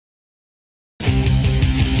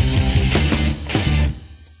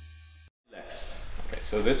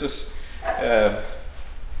so this is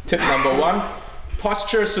tip number 1.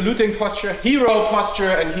 Posture, saluting posture, hero posture,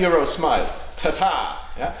 and hero smile.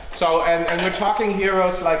 Ta-ta! Yeah? So, and we're talking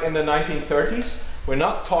heroes like in the 1930s. We're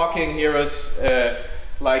not talking heroes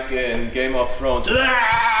like in Game of Thrones.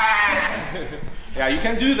 Yeah, you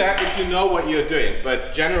can do that if you know what you're doing,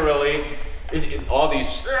 but generally, all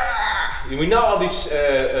these, we know all these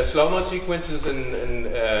slow-mo sequences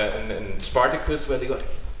in Spartacus where they go,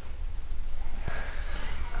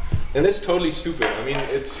 and it's totally stupid. I mean,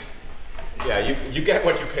 it's, yeah, you get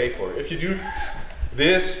what you pay for. If you do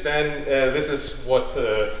this, then this is what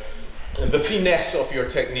the finesse of your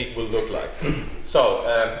technique will look like. So,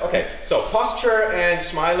 okay, so posture and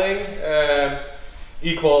smiling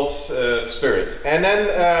equals spirit. And then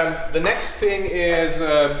the next thing is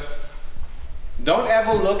don't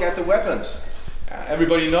ever look at the weapons.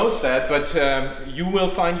 Everybody knows that, but you will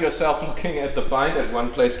find yourself looking at the bind at one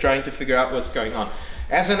place, trying to figure out what's going on.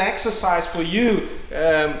 As an exercise for you,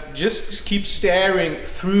 just keep staring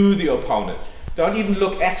through the opponent. Don't even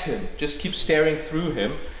look at him, just keep staring through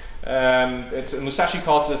him. Musashi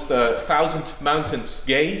calls this the 1,000 mountains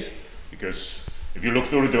gaze, because if you look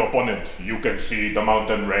through the opponent, you can see the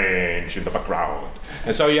mountain range in the background.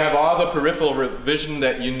 And so you have all the peripheral vision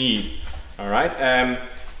that you need. All right.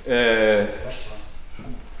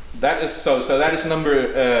 That is so that is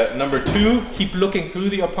number 2. Keep looking through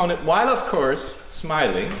the opponent while, of course,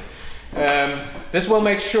 smiling. This will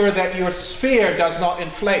make sure that your sphere does not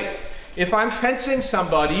inflate. If I'm fencing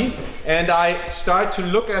somebody and I start to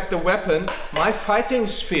look at the weapon, my fighting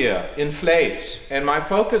sphere inflates, and my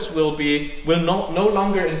focus will no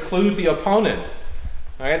longer include the opponent.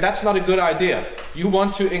 Okay? That's not a good idea. You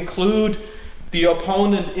want to include the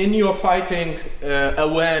opponent in your fighting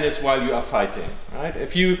awareness while you are fighting. Right?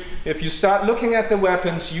 If you start looking at the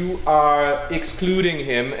weapons, you are excluding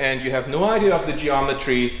him, and you have no idea of the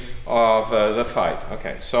geometry of the fight.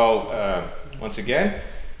 Okay, so once again,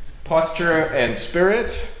 posture and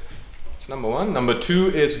spirit. That's number 1. Number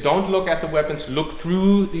 2 is don't look at the weapons, look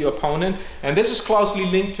through the opponent. And this is closely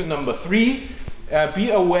linked to number 3.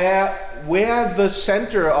 Be aware where the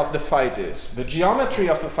center of the fight is. The geometry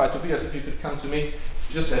of the fight. Tobias, if you could come to me,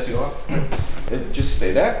 just as you are. Just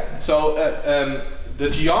stay there. So the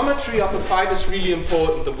geometry of the fight is really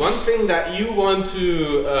important. The one thing that you want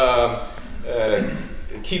to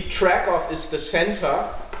keep track of is the center,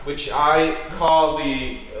 which I call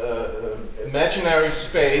the imaginary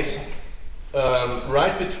space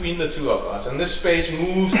right between the two of us. And this space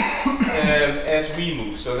moves as we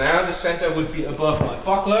move. So now the center would be above my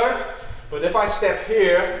buckler. But if I step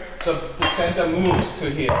here, the center moves to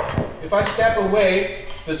here. If I step away,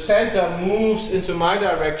 the center moves into my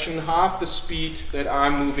direction half the speed that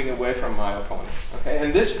I'm moving away from my opponent. Okay,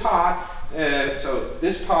 and this part, so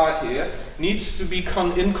this part here needs to be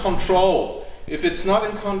in control. If it's not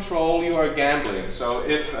in control, you are gambling. So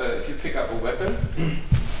if you pick up a weapon,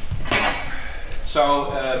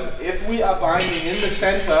 so if we are binding in the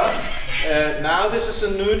center, now this is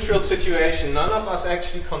a neutral situation. None of us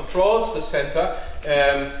actually controls the center.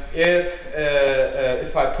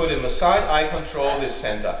 If I put him aside, I control this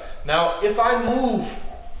center. Now, if I move,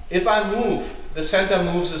 the center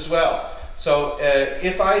moves as well. So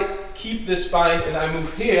if I keep this bind and I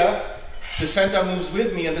move here, the center moves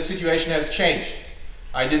with me, and the situation has changed.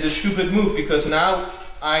 I did a stupid move because now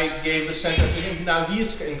I gave the center to him. Now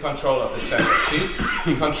he's in control of the center. See?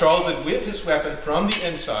 He controls it with his weapon from the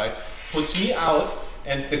inside, puts me out,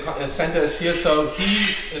 and the center is here, so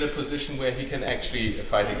he's in a position where he can actually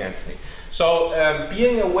fight against me. So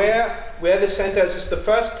being aware where the center is the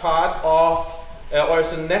first part of, or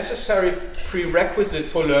is a necessary prerequisite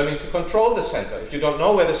for learning to control the center. If you don't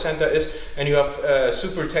know where the center is and you have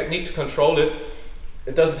super technique to control it,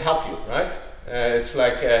 it doesn't help you, right? It's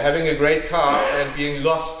like having a great car and being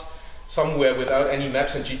lost somewhere without any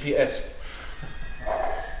maps and GPS.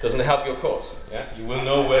 Doesn't help your course. Yeah? You will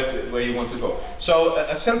know where you want to go. So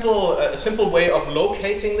a simple way of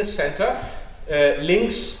locating the center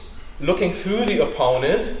links looking through the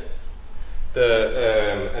opponent,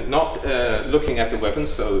 and not looking at the weapons.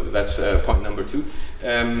 So that's point number 2.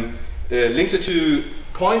 Links it to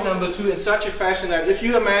point number 2 in such a fashion that if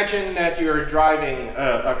you imagine that you're driving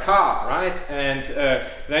a car, right, and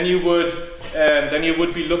then you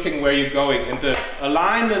would be looking where you're going, and the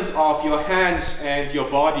alignment of your hands and your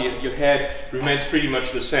body and your head remains pretty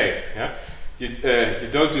much the same. Yeah? You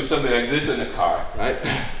don't do something like this in a car, right?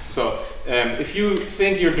 So if you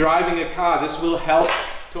think you're driving a car, this will help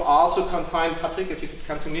to also confine. Patrick, if you could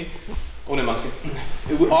come to me, ohne Maske.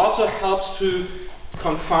 It also helps to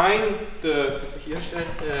confine the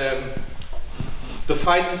the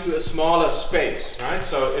fight into a smaller space, right?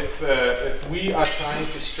 So if we are trying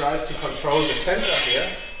to strive to control the center here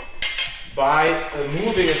by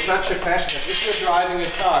moving in such a fashion that if we're driving a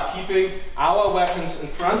car, keeping our weapons in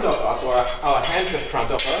front of us or our hands in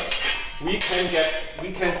front of us, we can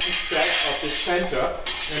keep track of the center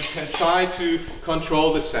and can try to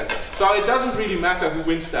control the center. So it doesn't really matter who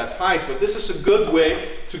wins that fight, but this is a good way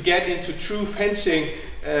to get into true fencing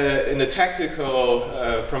in a tactical,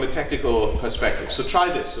 from a tactical perspective. So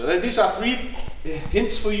try this. So these are 3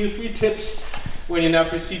 hints for you, 3 tips when you now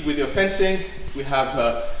proceed with your fencing. We have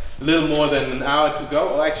a little more than an hour to go,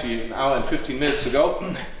 or actually an hour and 15 minutes to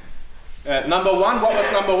go. Number 1, what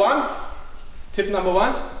was number 1? Tip number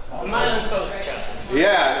 1? Smile and posture.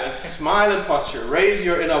 Yeah, smile and posture. Raise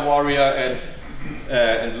your inner warrior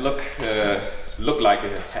and look like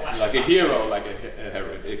a hero, like a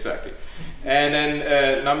heroine. Exactly. And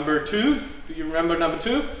then number 2. Do you remember number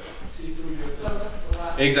 2?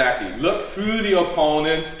 Exactly. Look through the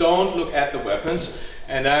opponent. Don't look at the weapons.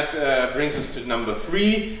 And that brings us to number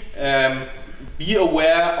 3. Be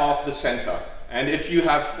aware of the center. And if you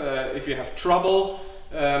have trouble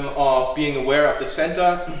of being aware of the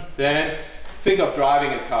center, then think of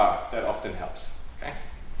driving a car. That often helps. Okay?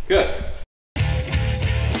 Good.